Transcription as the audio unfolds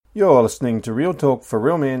You're listening to Real Talk for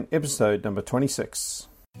Real Men, episode number 26.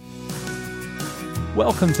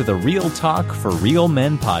 Welcome to the Real Talk for Real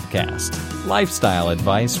Men podcast. Lifestyle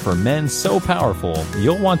advice for men so powerful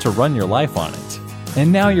you'll want to run your life on it.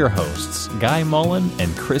 And now your hosts, Guy Mullen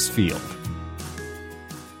and Chris Field.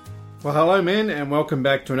 Well, hello men, and welcome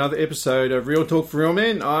back to another episode of Real Talk for Real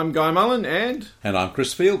Men. I'm Guy Mullen, and I'm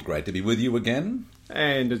Chris Field. Great to be with you again.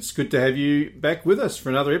 And it's good to have you back with us for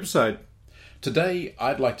another episode. Today,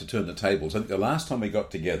 I'd like to turn the tables. I think the last time we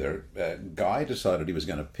got together, Guy decided he was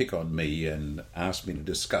going to pick on me and ask me to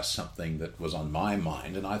discuss something that was on my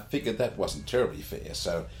mind, and I figured that wasn't terribly fair.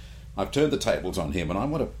 So I've turned the tables on him, and I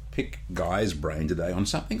want to pick Guy's brain today on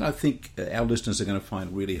something I think our listeners are going to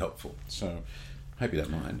find really helpful. So I hope you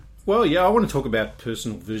don't mind. Well, yeah, I want to talk about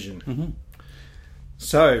personal vision. Mm-hmm.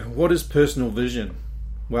 So, what is personal vision?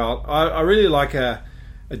 Well, I really like a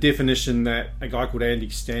definition that a guy called Andy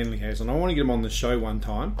Stanley has, and I want to get him on the show one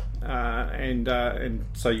time, and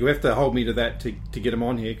so you have to hold me to that to get him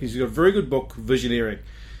on here, because he's got a very good book, Visioneering,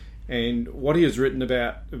 and what he has written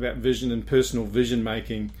about vision and personal vision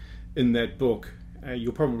making in that book,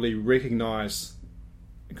 you'll probably recognise,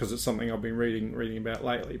 because it's something I've been reading about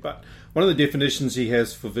lately. But one of the definitions he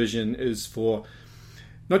has for vision is for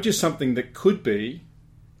not just something that could be,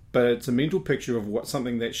 but it's a mental picture of what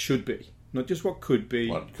something that should be. Not just what could be,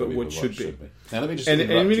 but what should be. Now, let me just and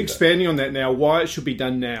interrupt you expanding on that now, why it should be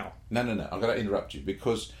done now. No. I've got to interrupt you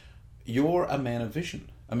because you're a man of vision.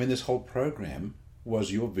 I mean, this whole program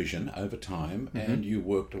was your vision over time, and you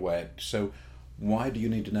worked away at. So why do you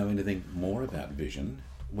need to know anything more about vision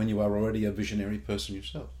when you are already a visionary person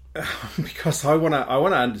yourself? Because I want to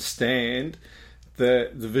understand the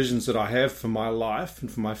visions that I have for my life and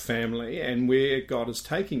for my family and where God is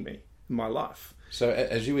taking me in my life. So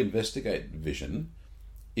as you investigate vision,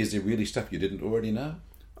 is there really stuff you didn't already know?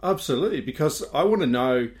 Absolutely, because I want to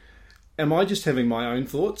know, am I just having my own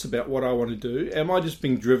thoughts about what I want to do? Am I just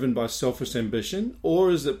being driven by selfish ambition?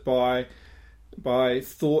 Or is it by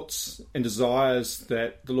thoughts and desires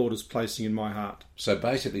that the Lord is placing in my heart? So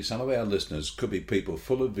basically, some of our listeners could be people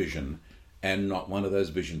full of vision, and not one of those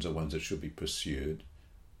visions are ones that should be pursued,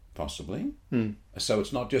 possibly. So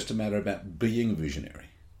it's not just a matter about being visionary.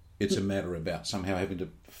 It's a matter about somehow having to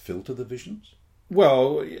filter the visions?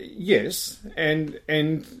 Well, yes, and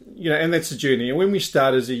that's a journey. And when we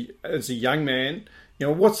start as a young man,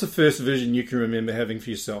 what's the first vision you can remember having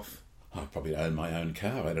for yourself? I probably owned my own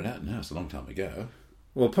car. I don't know. No, it's a long time ago.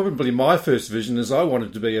 Well, probably my first vision is I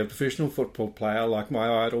wanted to be a professional football player like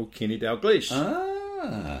my idol, Kenny Dalglish.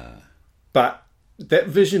 But that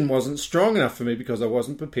vision wasn't strong enough for me because I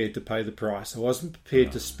wasn't prepared to pay the price. I wasn't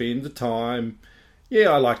prepared to spend the time.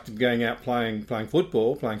 Yeah, I liked going out playing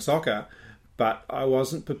football, playing soccer, but I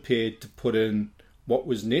wasn't prepared to put in what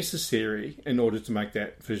was necessary in order to make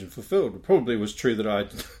that vision fulfilled. It probably was true that I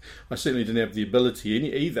certainly didn't have the ability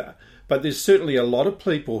either, but there's certainly a lot of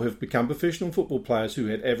people who have become professional football players who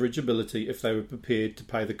had average ability if they were prepared to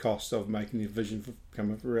pay the cost of making their vision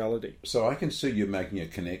become a reality. So I can see you making a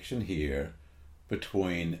connection here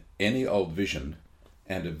between any old vision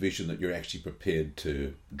and a vision that you're actually prepared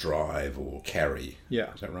to drive or carry.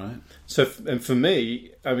 Yeah. Is that right? So, and for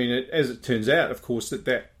me, I mean, as it turns out, of course,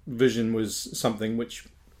 that vision was something which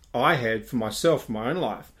I had for myself, for my own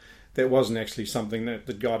life. That wasn't actually something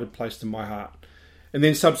that God had placed in my heart. And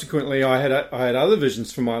then subsequently, I had other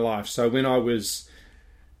visions for my life. So when I was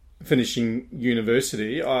finishing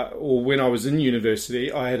university, or when I was in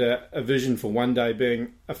university, I had a vision for one day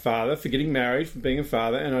being a father, for getting married, for being a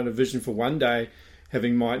father, and I had a vision for one day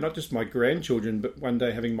having not just my grandchildren, but one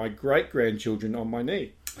day having my great-grandchildren on my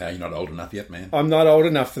knee. You're not old enough yet, man. I'm not old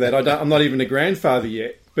enough for that. I'm not even a grandfather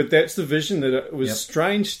yet. But that's the vision that it was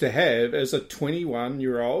strange to have as a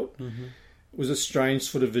 21-year-old. Mm-hmm. It was a strange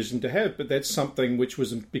sort of vision to have, but that's something which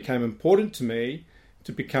became important to me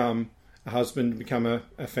to become a husband, to become a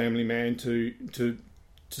family man, to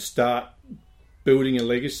start building a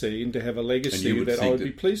legacy and to have a legacy that I would be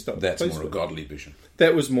pleased of. That's more a godly vision.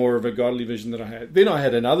 That was more of a godly vision that I had. Then I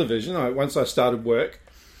had another vision. Once I started work,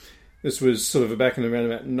 this was sort of back in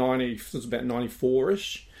around about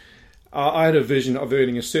 94-ish. I had a vision of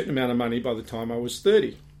earning a certain amount of money by the time I was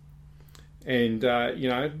 30. And,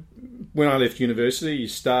 when I left university,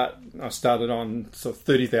 I started on sort of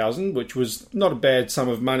 30,000, which was not a bad sum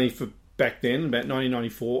of money for back then, about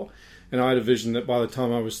 1994. And I had a vision that by the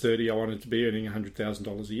time I was 30, I wanted to be earning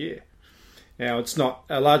 $100,000 a year. Now, it's not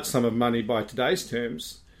a large sum of money by today's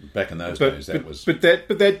terms, Back in those days, that was... But that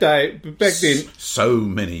day, back then... So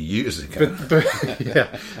many years ago.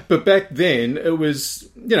 But back then, it was,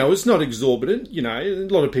 it's not exorbitant. A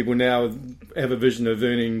lot of people now have a vision of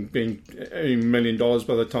earning $1 million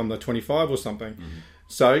by the time they're 25 or something. Mm-hmm.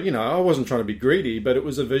 So, I wasn't trying to be greedy, but it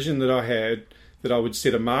was a vision that I had, that I would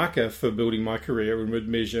set a marker for building my career and would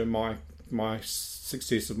measure my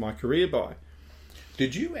success of my career by.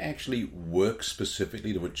 Did you actually work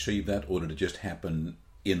specifically to achieve that, or did it just happen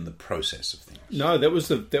in the process of things? No, that was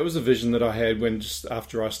a vision that I had when just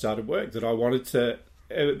after I started work, that I wanted to,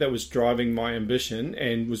 that was driving my ambition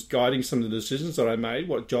and was guiding some of the decisions that I made,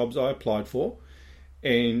 what jobs I applied for,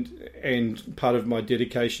 and part of my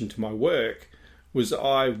dedication to my work was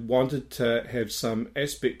I wanted to have some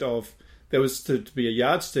aspect of, there was to be a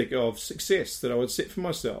yardstick of success that I would set for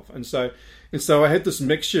myself. And so I had this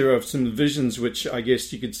mixture of some visions which I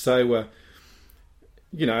guess you could say were,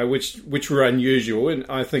 which were unusual and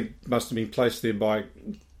I think must have been placed there by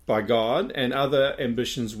God, and other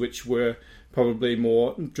ambitions which were probably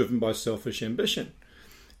more driven by selfish ambition.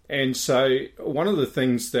 And so one of the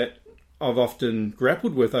things that I've often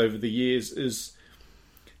grappled with over the years is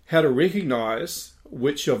how to recognize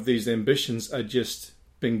which of these ambitions are just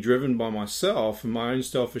being driven by myself and my own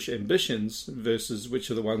selfish ambitions versus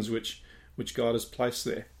which are the ones which God has placed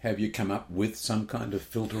there. Have you come up with some kind of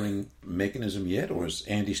filtering mechanism yet, or has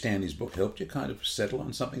Andy Stanley's book helped you kind of settle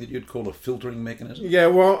on something that you'd call a filtering mechanism? Yeah,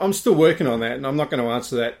 well, I'm still working on that, and I'm not going to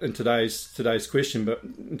answer that in today's question, but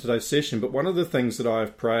in today's session. But one of the things that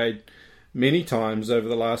I've prayed many times over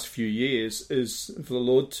the last few years is for the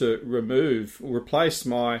Lord to replace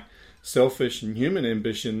my selfish and human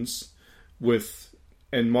ambitions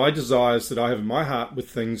and my desires that I have in my heart with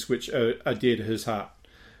things which are dear to His heart.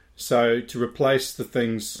 So to replace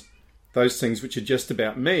those things which are just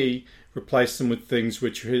about me, replace them with things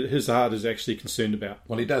which His heart is actually concerned about.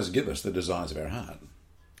 Well, He does give us the desires of our heart.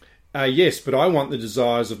 Yes, but I want the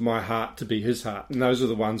desires of my heart to be His heart, and those are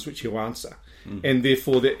the ones which He'll answer. Mm. And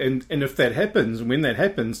therefore, and if that happens, and when that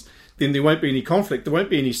happens, then there won't be any conflict. There won't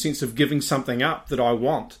be any sense of giving something up that I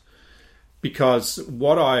want, because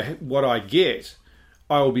what I get,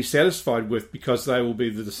 I will be satisfied with, because they will be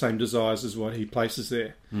the same desires as what He places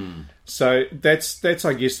there. Mm. So that's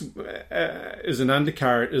I guess as an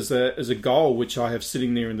undercurrent, as a goal which I have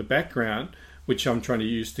sitting there in the background, which I'm trying to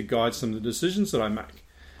use to guide some of the decisions that I make.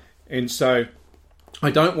 And so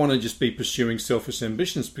I don't want to just be pursuing selfish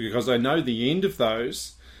ambitions, because I know the end of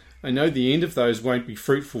those won't be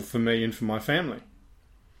fruitful for me and for my family.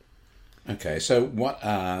 Okay, so what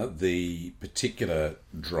are the particular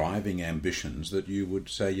driving ambitions that you would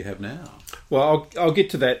say you have now? Well, I'll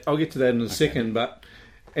get to that. I'll get to that in a second.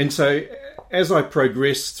 And so as I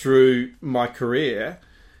progress through my career,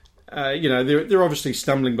 there are obviously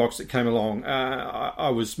stumbling blocks that came along. I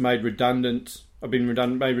was made redundant. I've been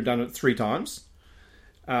made redundant 3 times.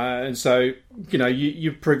 And so,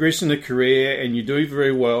 you progress in a career and you do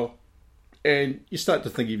very well, and you start to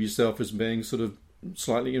think of yourself as being sort of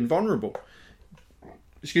slightly invulnerable.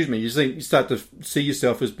 You start to see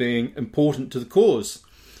yourself as being important to the cause,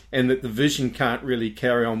 and that the vision can't really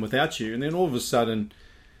carry on without you. And then all of a sudden,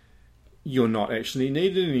 you're not actually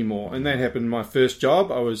needed anymore. And that happened in my first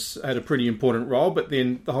job. I had a pretty important role, but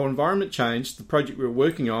then the whole environment changed. The project we were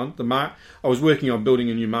working on, I was working on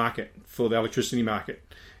building a new market for the electricity market.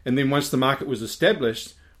 And then once the market was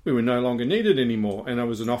established, we were no longer needed anymore. And there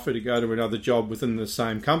was an offer to go to another job within the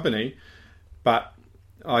same company, but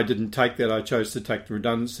I didn't take that. I chose to take the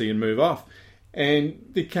redundancy and move off. And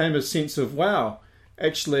there came a sense of, wow,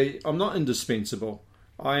 actually, I'm not indispensable.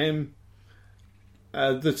 I am,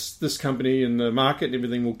 this company and the market and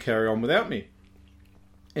everything will carry on without me.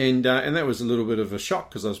 And that was a little bit of a shock,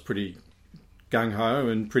 because I was pretty gung-ho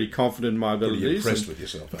and pretty confident in my abilities. Pretty impressed with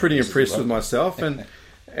yourself. Pretty impressed with myself.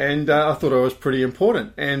 And I thought I was pretty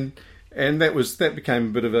important. And that became a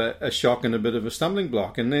bit of a shock and a bit of a stumbling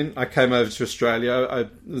block. And then I came over to Australia.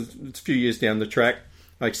 It's a few years down the track.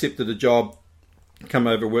 I accepted a job, come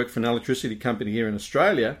over, work for an electricity company here in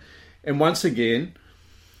Australia. And once again,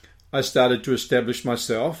 I started to establish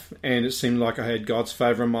myself, and it seemed like I had God's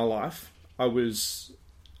favour in my life. I was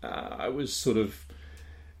sort of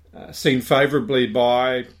seen favourably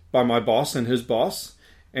by my boss and his boss,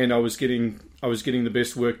 and I was getting the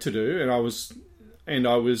best work to do, and I was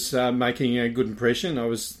making a good impression. I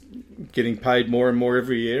was getting paid more and more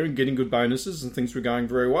every year and getting good bonuses, and things were going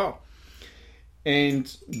very well.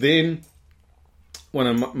 And then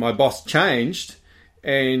when my boss changed,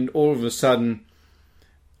 and all of a sudden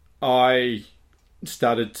I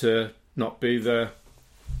started to not be the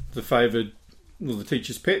favoured, the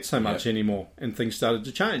teacher's pet so much anymore, and things started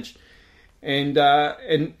to change. And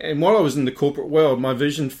while I was in the corporate world, my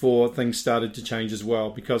vision for things started to change as well,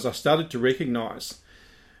 because I started to recognise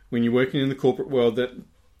when you're working in the corporate world that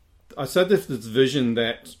I started to have this vision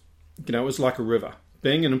that, it was like a river.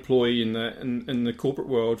 Being an employee in the corporate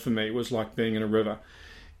world for me was like being in a river.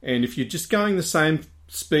 And if you're just going the same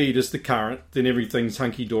speed as the current, then everything's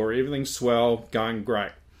hunky-dory, everything's swell, going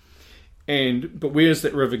great. But where's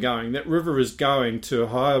that river going? That river is going to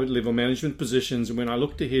higher level management positions. And when I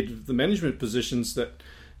looked ahead of the management positions that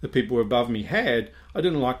the people above me had, I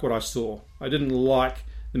didn't like what I saw. I didn't like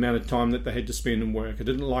the amount of time that they had to spend in work. I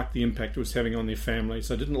didn't like the impact it was having on their families.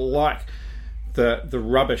 I didn't like the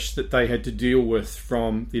rubbish that they had to deal with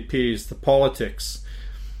from their peers, the politics,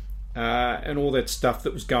 and all that stuff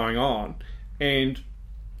that was going on. And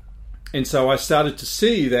so I started to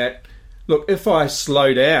see that, look, if I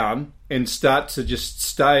slow down and start to just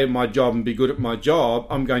stay at my job and be good at my job,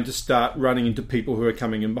 I'm going to start running into people who are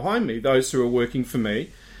coming in behind me. Those who are working for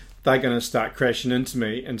me, they're going to start crashing into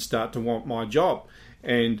me and start to want my job.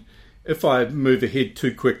 And if I move ahead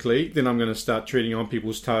too quickly, then I'm going to start treading on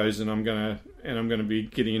people's toes, and I'm going to be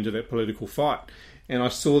getting into that political fight. And I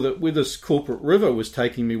saw that where this corporate river was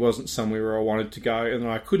taking me wasn't somewhere where I wanted to go, and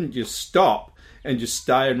I couldn't just stop and just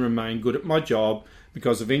stay and remain good at my job,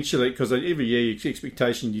 because eventually, every year your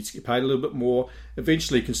expectation you'd get paid a little bit more.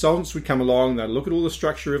 Eventually, consultants would come along, they'd look at all the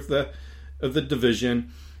structure of the division,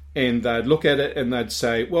 and they'd look at it and they'd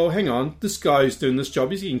say, well, hang on, this guy who's doing this job,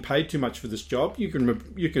 he's getting paid too much for this job. You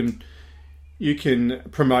can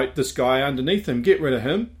promote this guy underneath him, get rid of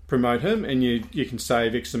him, promote him, and you can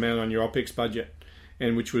save X amount on your OPEX budget.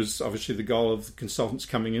 And which was obviously the goal of the consultants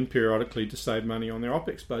coming in periodically to save money on their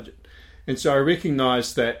OPEX budget. And so I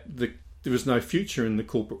recognised that there was no future in the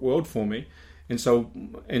corporate world for me. And so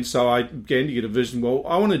I began to get a vision, well,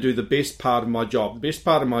 I want to do the best part of my job. The best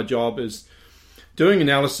part of my job is doing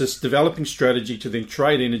analysis, developing strategy to then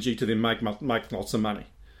trade energy to then make lots of money.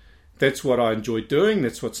 That's what I enjoyed doing.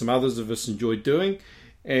 That's what some others of us enjoyed doing.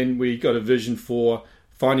 And we got a vision for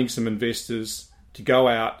finding some investors to go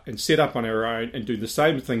out and set up on our own and do the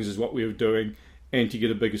same things as what we were doing, and to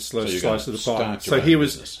get a bigger slice of the pie. So here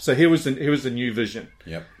was the new vision.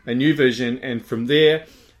 Yep. A new vision, and from there,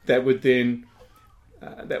 that would then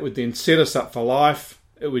set us up for life.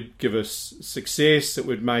 It would give us success. It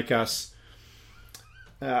would make us,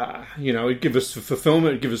 it'd give us fulfillment.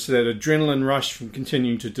 It'd give us that adrenaline rush from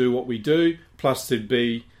continuing to do what we do. Plus, there'd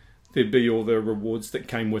be all the rewards that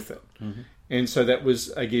came with it. Mm-hmm. And so that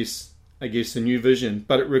was, I guess, a new vision,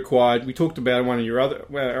 but it required, we talked about in one of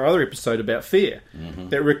our other episode about fear. Mm-hmm.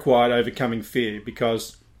 That required overcoming fear,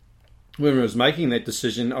 because when I was making that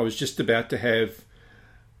decision, I was just about to have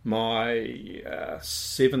my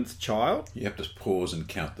seventh child. You have to pause and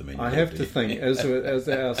count them in. I have to think, as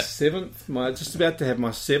our seventh, just about to have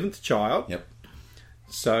my seventh child. Yep.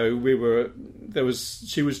 So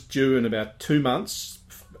she was due in about 2 months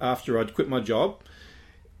after I'd quit my job.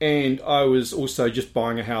 And I was also just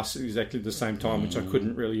buying a house at exactly the same time, which I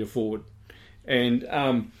couldn't really afford. And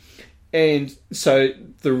so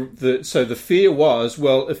the fear was,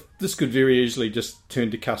 well, if this could very easily just turn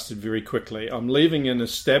to custard very quickly. I'm leaving an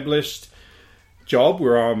established job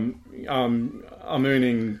where I'm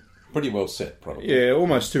earning pretty well set, probably. Yeah,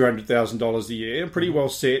 almost $200,000 a year. I'm pretty well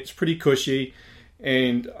set. It's pretty cushy,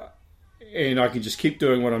 and I can just keep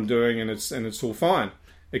doing what I'm doing, and it's all fine.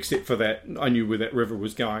 Except for that, I knew where that river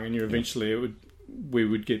was going, and eventually we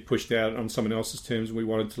would get pushed out on someone else's terms, and we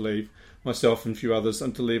wanted to leave, myself and a few others,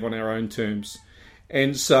 and to leave on our own terms.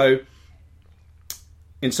 And so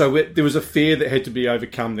there was a fear that had to be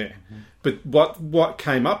overcome there. Mm-hmm. But what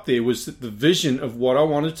came up there was that the vision of what I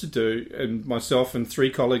wanted to do, and myself and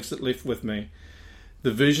 3 colleagues that left with me,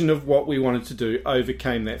 the vision of what we wanted to do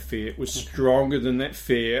overcame that fear. It was stronger than that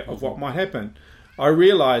fear of what might happen. I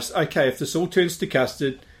realised, okay, if this all turns to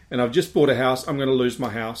custard and I've just bought a house, I'm going to lose my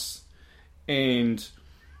house. And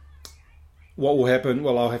what will happen?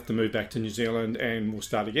 Well, I'll have to move back to New Zealand and we'll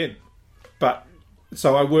start again. But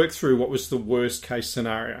so I worked through what was the worst case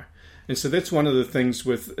scenario. And so that's one of the things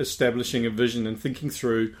with establishing a vision and thinking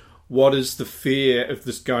through what is the fear of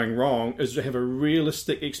this going wrong, is to have a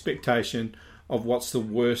realistic expectation of what's the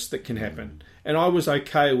worst that can happen. And I was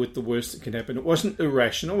okay with the worst that can happen. It wasn't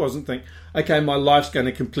irrational. I wasn't thinking, okay, my life's going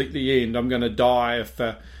to completely end. I'm going to die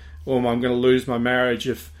or I'm going to lose my marriage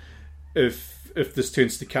if this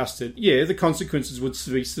turns to custard. Yeah, the consequences would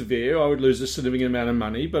be severe. I would lose a significant amount of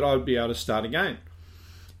money, but I would be able to start again.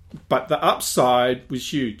 But the upside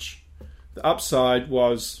was huge. The upside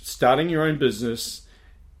was starting your own business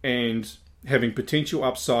and having potential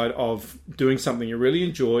upside of doing something you really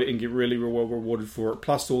enjoy and get really well rewarded for it,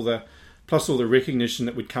 plus all the recognition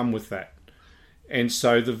that would come with that. And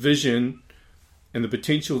so the vision and the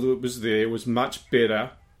potential that was there was much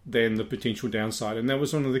better than the potential downside. And that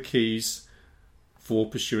was one of the keys for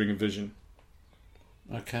pursuing a vision.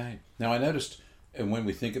 Okay. Now I noticed, and when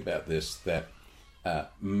we think about this, that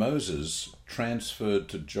Moses transferred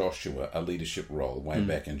to Joshua a leadership role way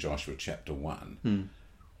back in Joshua chapter 1.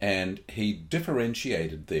 And he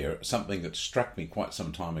differentiated there something that struck me quite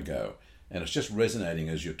some time ago. And it's just resonating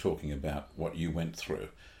as you're talking about what you went through.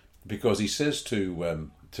 Because he says to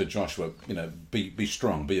Joshua, be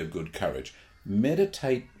strong, be of good courage.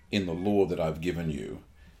 Meditate in the law that I've given you.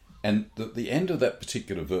 And the end of that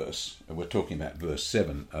particular verse, and we're talking about verse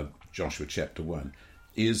 7 of Joshua chapter 1,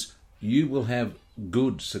 is you will have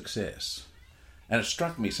good success. And it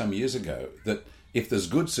struck me some years ago that if there's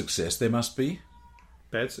good success, there must be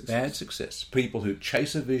Bad success. bad success. People who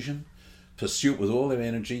chase a vision, pursue it with all their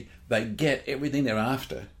energy, they get everything they're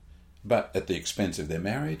after, but at the expense of their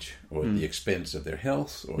marriage, or at the expense of their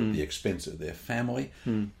health, or at the expense of their family.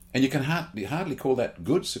 And you can hardly call that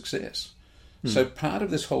good success. So part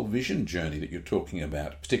of this whole vision journey that you're talking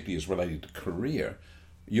about, particularly as related to career,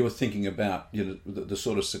 you were thinking about the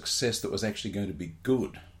sort of success that was actually going to be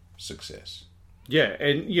good success. Yeah,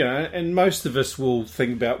 and most of us will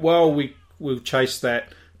think about, well, we'll chase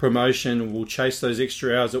that promotion, we'll chase those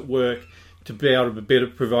extra hours at work to be able to better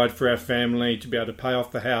provide for our family, to be able to pay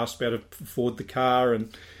off the house, be able to afford the car,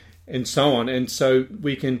 and so on. And so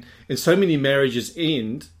we can, and so many marriages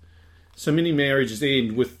end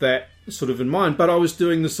with that sort of in mind. But I was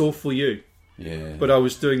doing this all for you. Yeah. But I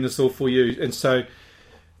was doing this all for you. And so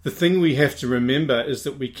the thing we have to remember is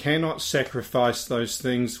that we cannot sacrifice those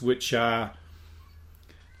things which are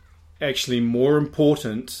actually more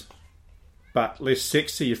important but less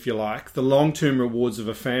sexy, if you like. The long-term rewards of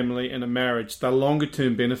a family and a marriage, the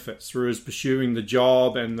longer-term benefits, whereas pursuing the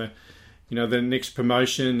job and the next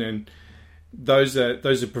promotion, and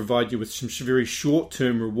those provide you with some very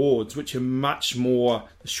short-term rewards, which are much more.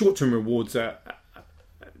 The short-term rewards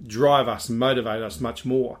drive us and motivate us much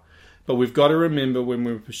more. But we've got to remember when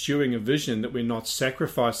we're pursuing a vision that we're not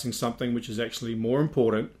sacrificing something which is actually more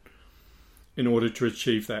important in order to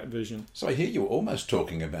achieve that vision. So I hear you almost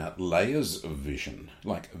talking about layers of vision,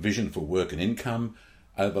 like a vision for work and income,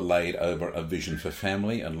 overlaid over a vision for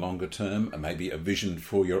family and longer term, and maybe a vision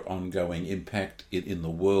for your ongoing impact in the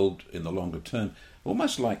world in the longer term.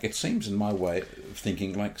 Almost like, it seems in my way of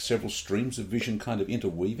thinking, like several streams of vision kind of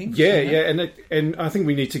interweaving. And I think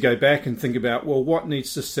we need to go back and think about, well, what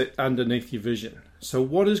needs to sit underneath your vision? So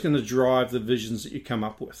what is going to drive the visions that you come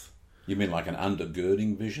up with? You mean like an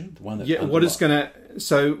undergirding vision? The one that what is going to...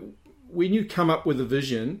 So when you come up with a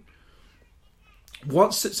vision,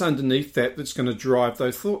 what sits underneath that's going to drive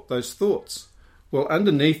those thoughts? Well,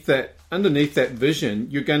 underneath that vision,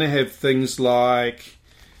 you're going to have things like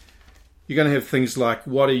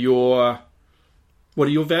what are your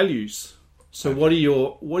values? So what are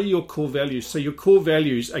your core values? So your core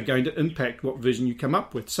values are going to impact what vision you come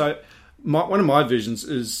up with. So one of my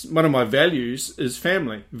values is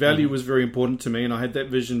family. Value was very important to me, and I had that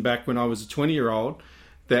vision back when I was a 20-year-old,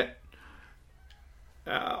 that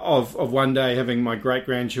of one day having my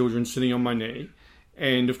great-grandchildren sitting on my knee.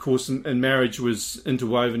 And of course, and marriage was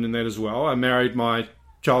interwoven in that as well. I married my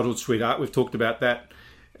childhood sweetheart. We've talked about that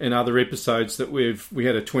in other episodes, that we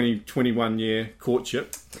had a 21 year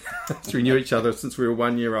courtship. So we knew each other since we were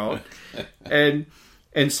 1 year old.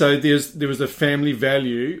 And so there was a family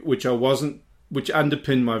value which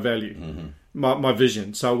underpinned my value, my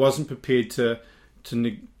vision. So I wasn't prepared to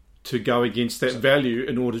go against that value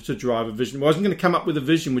in order to drive a vision. I wasn't going to come up with a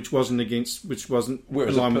vision which wasn't in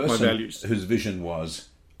line with my values. Whose vision was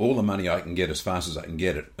all the money I can get as fast as I can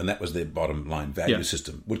get it, and that was their bottom line value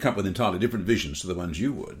system, would come up with entirely different visions to the ones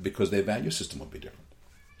you would, because their value system would be different.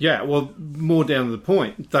 Yeah, well, more down to the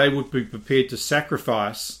point, they would be prepared to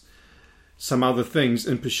sacrifice some other things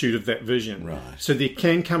in pursuit of that vision. Right. So there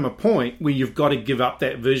can come a point where you've got to give up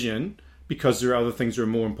that vision because there are other things that are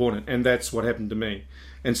more important, and that's what happened to me.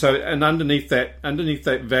 And so, and underneath that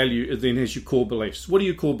value then has your core beliefs. What are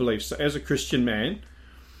your core beliefs? So as a Christian man,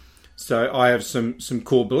 so I have some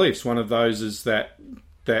core beliefs. One of those is that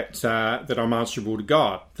I'm answerable to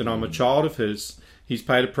God, that I'm a child of His. He's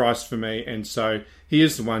paid a price for me, and so He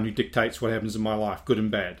is the one who dictates what happens in my life, good and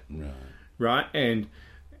bad. Right? And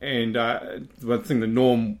one thing that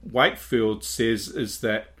Norm Wakefield says is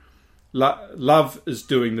that love is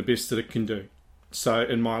doing the best that it can do. So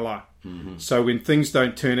in my life. So when things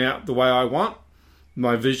don't turn out the way I want,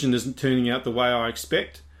 my vision isn't turning out the way I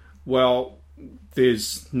expect, well,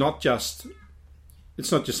 it's not just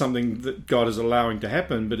something that God is allowing to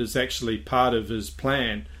happen, but it's actually part of His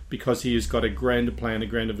plan, because He has got a grander plan, a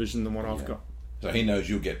grander vision than what I've got. So he knows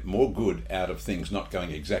you'll get more good out of things not going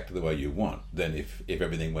exactly the way you want than if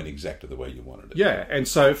everything went exactly the way you wanted it. Yeah, and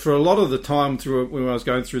so for a lot of the time when I was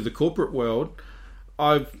going through the corporate world,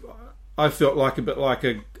 I felt like a bit like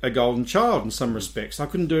a golden child in some respects. I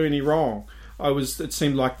couldn't do any wrong. It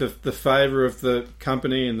seemed like the favour of the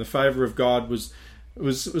company and the favour of God was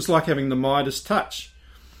like having the Midas touch.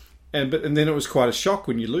 And then it was quite a shock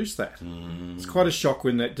when you lose that. It's quite a shock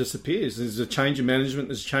when that disappears. There's a change of management,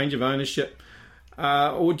 there's a change of ownership.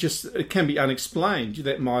 Or just it can be unexplained.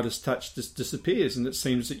 That Midas touch just disappears, and it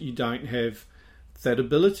seems that you don't have that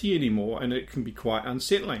ability anymore, and it can be quite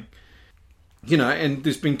unsettling. And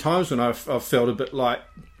there's been times when I've felt a bit like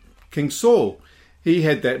King Saul. He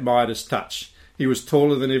had that Midas touch. He was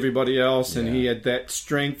taller than everybody else, and he had that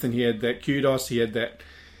strength, and he had that kudos. He had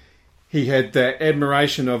that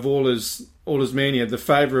admiration of all his men. He had the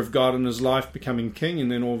favour of God in his life, becoming king,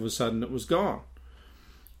 and then all of a sudden it was gone.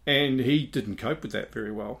 And he didn't cope with that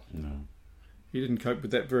very well. No. He didn't cope with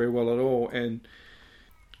that very well at all. And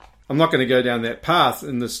I'm not going to go down that path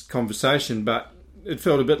in this conversation, but it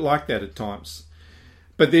felt a bit like that at times.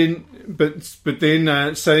 So anyway,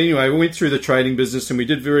 we went through the trading business and we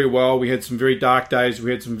did very well. We had some very dark days. We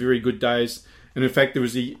had some very good days. And in fact, it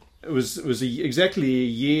was exactly a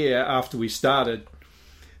year after we started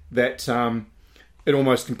that it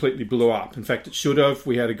almost completely blew up. In fact, it should have.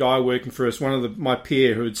 We had a guy working for us, my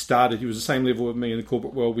peer who had started. He was the same level with me in the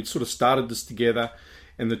corporate world. We'd sort of started this together,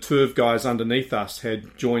 and the two of guys underneath us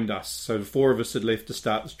had joined us. So the four of us had left to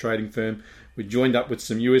start this trading firm. We joined up with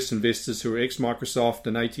some US investors who were ex-Microsoft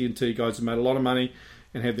and AT&T guys who made a lot of money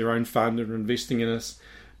and had their own fund and were investing in us.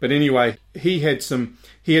 But anyway, he had some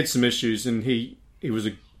issues, and he was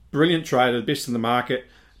a brilliant trader, the best in the market,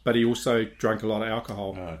 but he also drank a lot of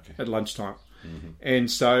alcohol at lunchtime. Mm-hmm.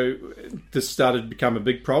 And so this started to become a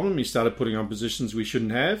big problem. He started putting on positions we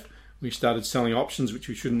shouldn't have. We started selling options which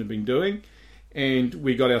we shouldn't have been doing, and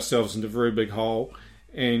we got ourselves into a very big hole.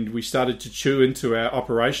 And we started to chew into our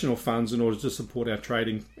operational funds in order to support our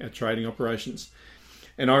trading operations.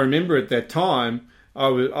 And I remember at that time I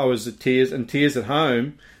was in tears at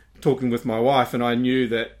home, talking with my wife, and I knew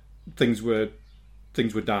that things were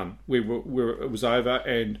done. It was over,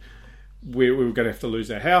 and we were going to have to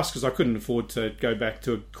lose our house because I couldn't afford to go back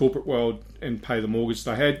to a corporate world and pay the mortgage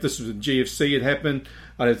that I had. This was a GFC had happened.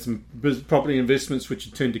 I had some property investments which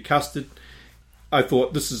had turned to custard. I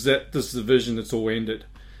thought, this is it. This is the vision. It's all ended.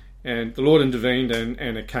 And the Lord intervened,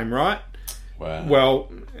 and it came right. Wow.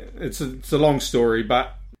 Well, it's a long story,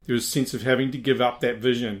 but there was a sense of having to give up that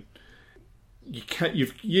vision.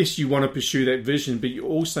 You want to pursue that vision, but you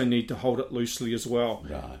also need to hold it loosely as well.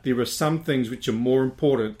 Right. There are some things which are more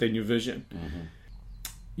important than your vision.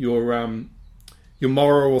 Mm-hmm. Your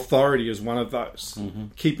moral authority is one of those. Mm-hmm.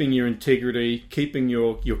 Keeping your integrity, keeping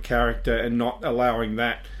your character, and not allowing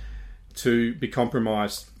that to be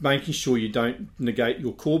compromised. Making sure you don't negate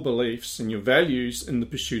your core beliefs and your values in the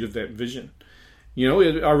pursuit of that vision.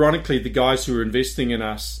 Ironically, the guys who were investing in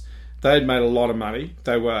us, they had made a lot of money.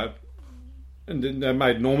 They made an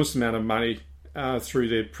enormous amount of money through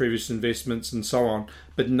their previous investments and so on.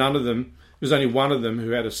 But none of them. There was only one of them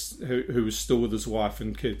who was still with his wife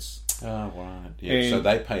and kids. Oh, right. Yeah. And so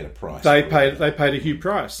they paid a price. They paid a huge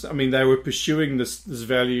price. I mean, they were pursuing this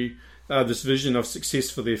value, this vision of success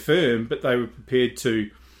for their firm, but they were prepared to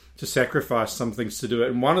sacrifice some things to do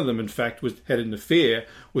it. And one of them, in fact, had an affair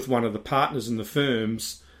with one of the partners in the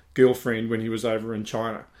firm's girlfriend when he was over in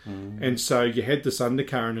China. And so you had this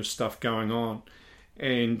undercurrent of stuff going on,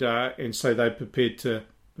 and so they prepared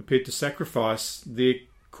to sacrifice their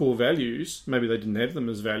core values. Maybe they didn't have them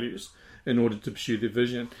as values in order to pursue their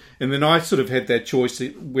vision. And then I sort of had that choice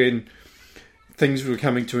when things were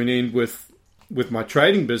coming to an end with my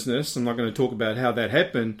trading business. I'm not going to talk about how that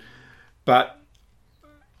happened, but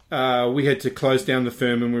we had to close down the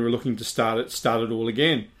firm, and we were looking to start it all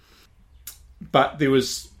again. But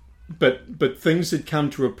But things had come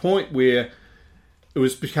to a point where it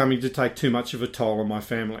was becoming to take too much of a toll on my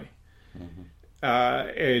family. Mm-hmm.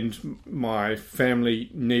 And my family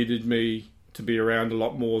needed me to be around a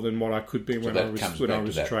lot more than what I could be when I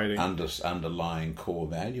was trading. Underlying core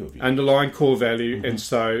value of you. Underlying core value. Mm-hmm. And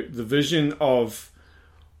so the vision of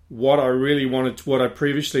what I really wanted, what I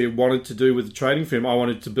previously wanted to do with the trading firm, I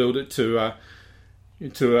wanted to build it to a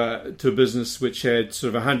business which had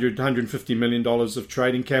sort of $150 million of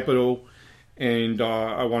trading capital, and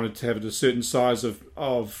I wanted to have a certain size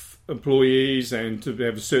of employees and to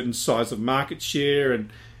have a certain size of market share, and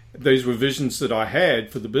these were visions that I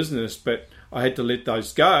had for the business, but I had to let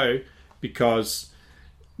those go because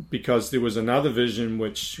there was another vision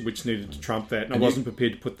which needed to trump that, and I wasn't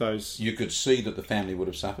prepared to put those. You could see that the family would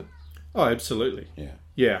have suffered? Oh, absolutely. Yeah.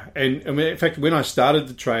 Yeah, and in fact, when I started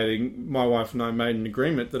the trading, my wife and I made an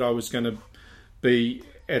agreement that I was going to be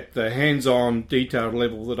at the hands-on, detailed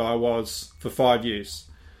level that I was for 5 years.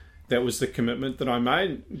 That was the commitment that I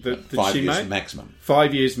made. That 5 she years made. maximum.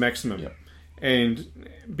 5 years maximum. Yep. And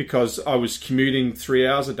because I was commuting 3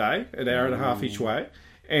 hours a day, an hour and a half each way,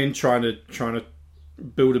 and trying to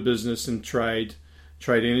build a business and trade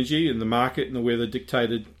energy, and the market and the weather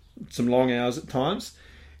dictated some long hours at times,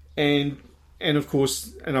 and of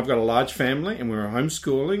course, and I've got a large family, and we were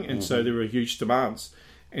homeschooling, and so there were huge demands,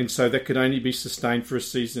 and so that could only be sustained for a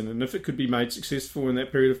season. And if it could be made successful in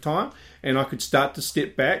that period of time, and I could start to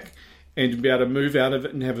step back and be able to move out of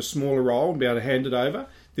it and have a smaller role and be able to hand it over,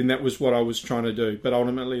 then that was what I was trying to do. But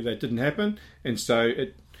ultimately, that didn't happen, and so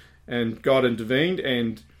God intervened,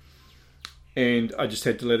 and I just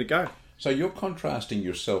had to let it go. So you're contrasting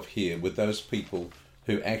yourself here with those people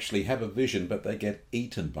who actually have a vision, but they get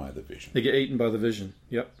eaten by the vision. They get eaten by the vision.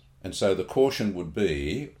 Yep. And so the caution would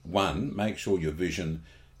be, one, make sure your vision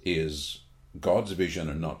is God's vision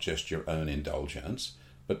and not just your own indulgence.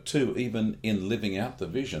 But two, even in living out the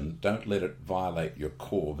vision, don't let it violate your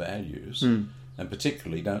core values. And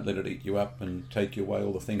particularly, don't let it eat you up and take you away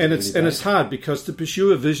all the things. And it's hard, because to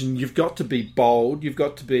pursue a vision, you've got to be bold, you've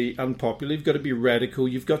got to be unpopular, you've got to be radical,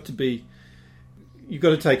 you've got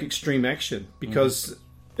to take extreme action, because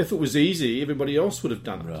if it was easy, everybody else would have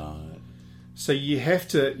done it. Right. So you have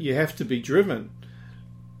to be driven,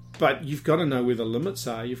 but you've got to know where the limits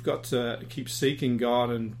are. You've got to keep seeking God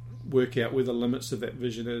and work out where the limits of that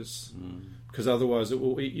vision is, because otherwise it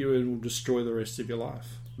will eat you and will destroy the rest of your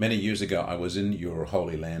life. Many years ago, I was in your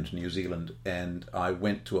holy land, New Zealand, and I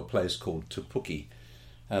went to a place called Te Puke,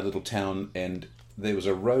 a little town, and there was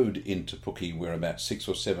a road in Te Puke where about 6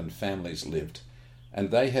 or 7 families lived, and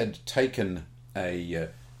they had taken a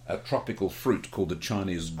tropical fruit called the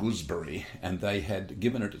Chinese gooseberry, and they had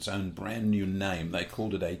given it its own brand new name. They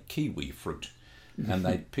called it a kiwi fruit, and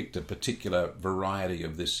they picked a particular variety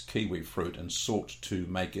of this kiwi fruit and sought to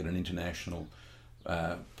make it an international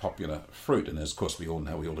popular fruit. And as of course we all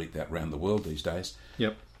know, we all eat that around the world these days.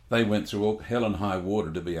 Yep. They went through all hell and high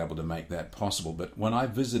water to be able to make that possible. But when I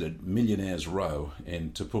visited Millionaires Row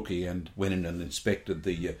in Te Puke and went in and inspected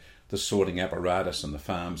the sorting apparatus and the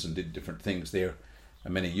farms and did different things there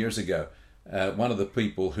many years ago, one of the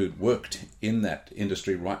people who'd worked in that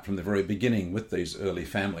industry right from the very beginning with these early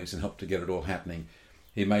families and helped to get it all happening,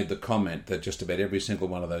 he made the comment that just about every single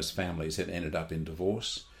one of those families had ended up in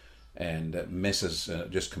divorce and messes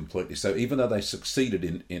just completely. So even though they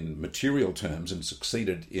succeeded in material terms and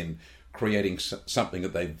succeeded in creating something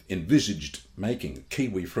that they've envisaged making,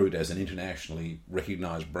 kiwi fruit as an internationally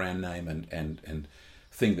recognised brand name and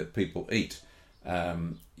thing that people eat,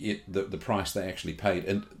 the price they actually paid.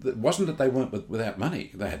 And it wasn't that they weren't without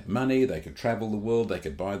money. They had money, they could travel the world, they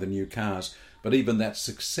could buy the new cars, but even that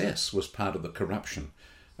success was part of the corruption.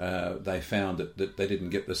 They found that they didn't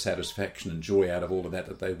get the satisfaction and joy out of all of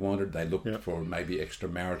that they wanted. They looked for maybe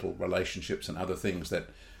extramarital relationships and other things that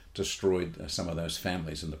destroyed some of those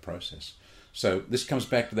families in the process. So this comes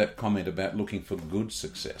back to that comment about looking for good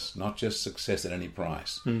success, not just success at any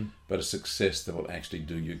price, but a success that will actually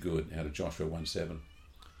do you good, out of Joshua 1:7.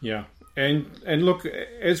 Yeah. And look,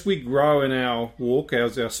 as we grow in our walk,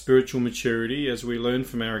 as our spiritual maturity, as we learn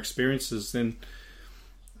from our experiences, then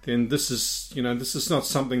this is not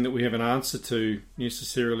something that we have an answer to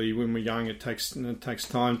necessarily when we're young. It takes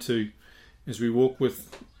time to, as we walk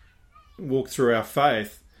through our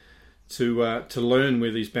faith, to learn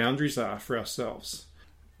where these boundaries are for ourselves.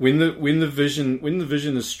 When the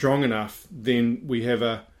vision is strong enough, then we have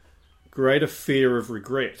a greater fear of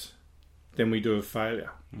regret than we do of failure.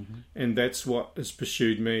 And that's what has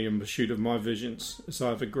pursued me in pursuit of my visions. So I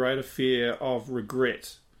have a greater fear of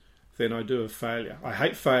regret than I do of failure. I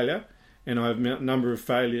hate failure, and I have a number of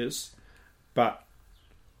failures, but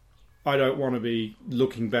I don't want to be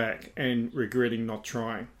looking back and regretting not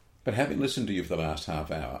trying. But having listened to you for the last half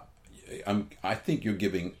hour, I think you're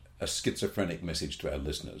giving a schizophrenic message to our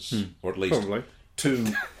listeners, or at least Probably. 2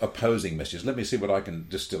 opposing messages. Let me see what I can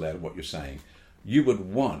distill out of what you're saying. You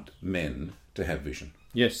would want men to have vision.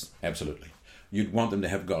 Yes. Absolutely. You'd want them to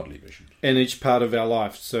have godly vision. In each part of our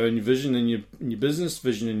life. So in your vision in your business,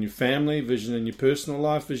 vision in your family, vision in your personal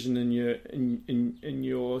life, vision in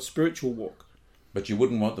your spiritual walk. But you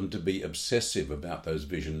wouldn't want them to be obsessive about those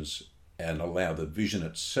visions and allow the vision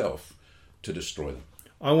itself to destroy them.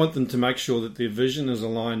 I want them to make sure that their vision is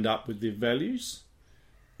aligned up with their values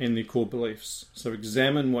and their core beliefs. So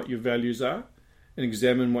examine what your values are and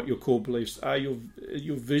examine what your core beliefs are. Your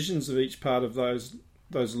visions of each part of those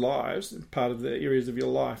lives, part of the areas of your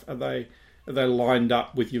life, are are they lined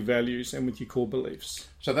up with your values and with your core beliefs?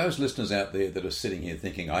 So those listeners out there that are sitting here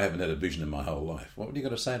thinking, I haven't had a vision in my whole life, what would you got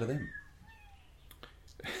to say to them?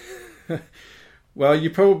 Well, you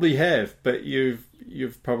probably have, but you've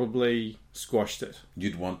probably squashed it.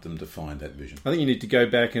 You'd want them to find that vision. I think you need to go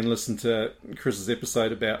back and listen to Chris's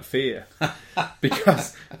episode about fear,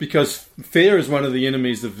 because fear is one of the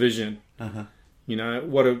enemies of vision. Uh-huh. You know,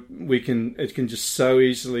 it can just so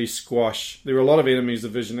easily squash. There are a lot of enemies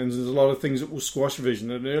of vision, and there's a lot of things that will squash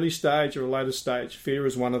vision at an early stage or a later stage. Fear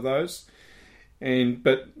is one of those.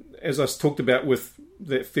 But as I talked about with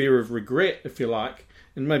that fear of regret, if you like,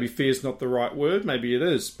 and maybe fear is not the right word, maybe it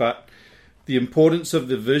is, but the importance of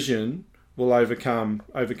the vision will overcome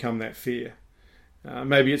that fear.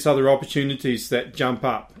 Maybe it's other opportunities that jump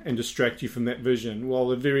up and distract you from that vision.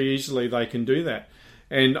 Well, very easily they can do that.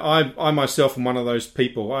 And I myself am one of those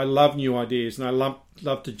people. I love new ideas, and I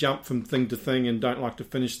love to jump from thing to thing and don't like to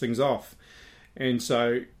finish things off. And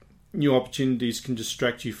so new opportunities can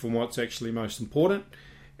distract you from what's actually most important.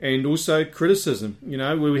 And also criticism. You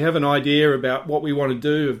know, where we have an idea about what we want to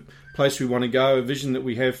do, a place we want to go, a vision that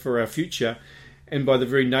we have for our future, and by the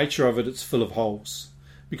very nature of it, it's full of holes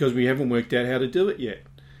because we haven't worked out how to do it yet.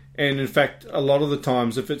 And in fact, a lot of the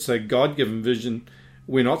times, if it's a God-given vision,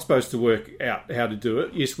 we're not supposed to work out how to do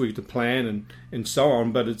it. Yes, we have to plan and so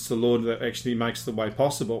on, but it's the Lord that actually makes the way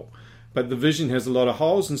possible. But the vision has a lot of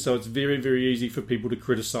holes, and so it's very, very easy for people to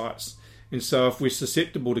criticize. And so if we're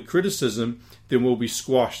susceptible to criticism, then we'll be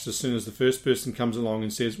squashed as soon as the first person comes along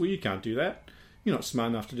and says, well, you can't do that. You're not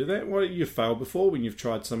smart enough to do that. Why you've failed before when you've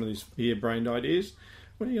tried some of these harebrained ideas.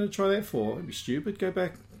 What are you going to try that for? It'd be stupid. Go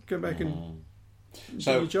back and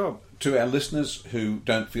do your job. To our listeners who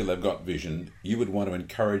don't feel they've got vision, you would want to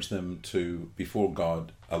encourage them to, before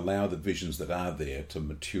God, allow the visions that are there to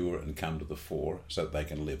mature and come to the fore so that they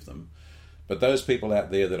can live them. But those people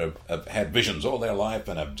out there that have had visions all their life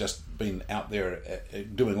and have just been out there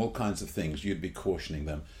doing all kinds of things, you'd be cautioning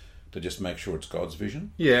them to just make sure it's God's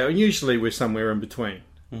vision? Yeah, and usually we're somewhere in between.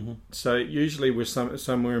 Mm-hmm. So usually we're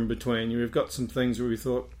somewhere in between. We've got some things where we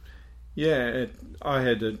thought, I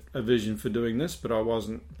had a vision for doing this, but I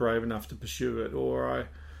wasn't brave enough to pursue it. Or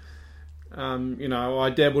I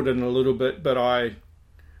dabbled in a little bit, but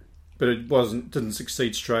it didn't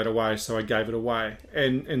succeed straight away, so I gave it away.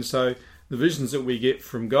 And so the visions that we get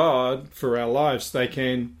from God for our lives,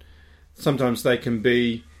 sometimes they can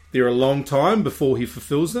be there a long time before He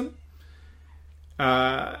fulfills them.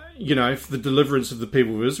 For the deliverance of the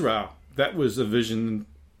people of Israel, that was a vision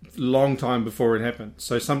long time before it happened.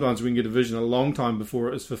 So sometimes we can get a vision a long time before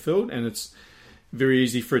it is fulfilled, and it's very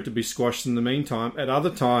easy for it to be squashed in the meantime. At other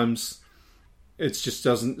times, it's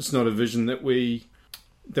not a vision that we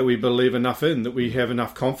believe enough in, that we have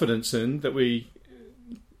enough confidence in,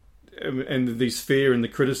 and these fear and the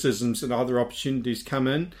criticisms and other opportunities come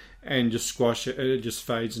in and just squash it, and it just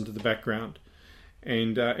fades into the background,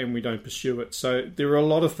 and we don't pursue it. So there are a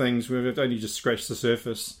lot of things where we've only just scratched the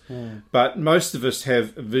surface. But most of us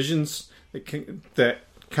have visions that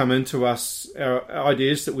come into us, our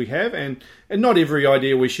ideas that we have, and not every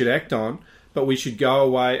idea we should act on, but we should go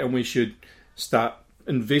away and we should start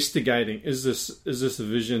investigating. Is this a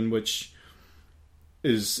vision which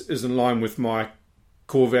is in line with my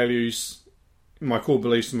core values, my core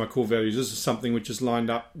beliefs and my core values? Is this something which is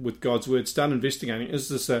lined up with God's word? Start investigating. Is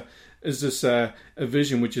this a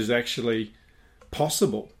vision which is actually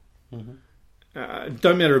possible? Mm-hmm.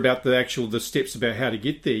 Don't matter about the steps about how to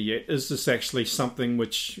get there yet. Is this actually something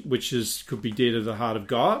which could be dear to the heart of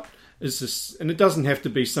God? And it doesn't have to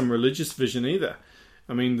be some religious vision either.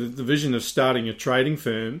 I mean, the vision of starting a trading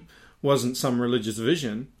firm wasn't some religious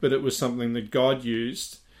vision, but it was something that God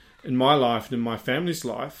used in my life and in my family's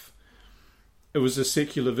life. It was a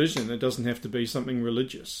secular vision. It doesn't have to be something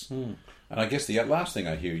religious. And I guess the last thing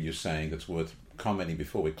I hear you saying that's worth commenting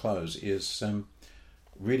before we close is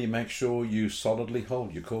really make sure you solidly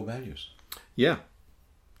hold your core values. Yeah,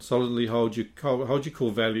 solidly hold your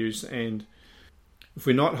core values, and if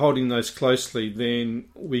we're not holding those closely, then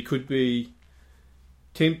we could be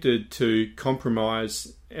tempted to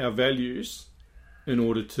compromise our values in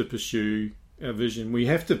order to pursue our vision.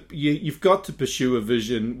 You've got to pursue a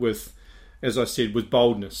vision with, as I said, with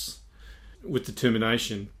boldness, with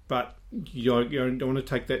determination, but you don't want to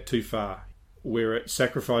take that too far, where it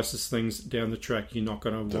sacrifices things down the track you're not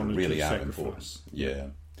going to want to really sacrifice. Yeah.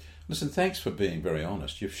 Listen, thanks for being very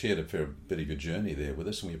honest. You've shared a fair bit of your journey there with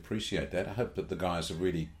us, and we appreciate that. I hope that the guys have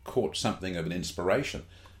really caught something of an inspiration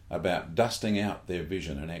about dusting out their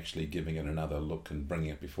vision and actually giving it another look and bringing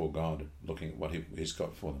it before God and looking at what He's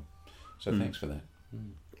got for them. So thanks for that.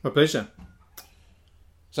 My pleasure.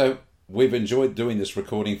 So we've enjoyed doing this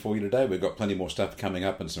recording for you today. We've got plenty more stuff coming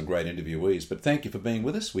up and some great interviewees. But thank you for being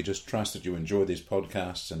with us. We just trust that you enjoy these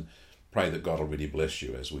podcasts and pray that God will really bless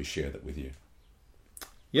you as we share that with you.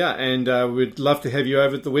 Yeah, and we'd love to have you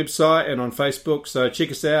over at the website and on Facebook. So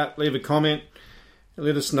check us out, leave a comment, and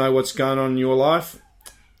let us know what's going on in your life.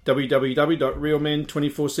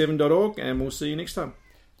 www.realmen247.org, and we'll see you next time.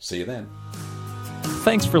 See you then.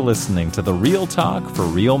 Thanks for listening to the Real Talk for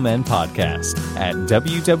Real Men podcast at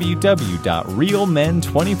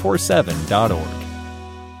www.realmen247.org.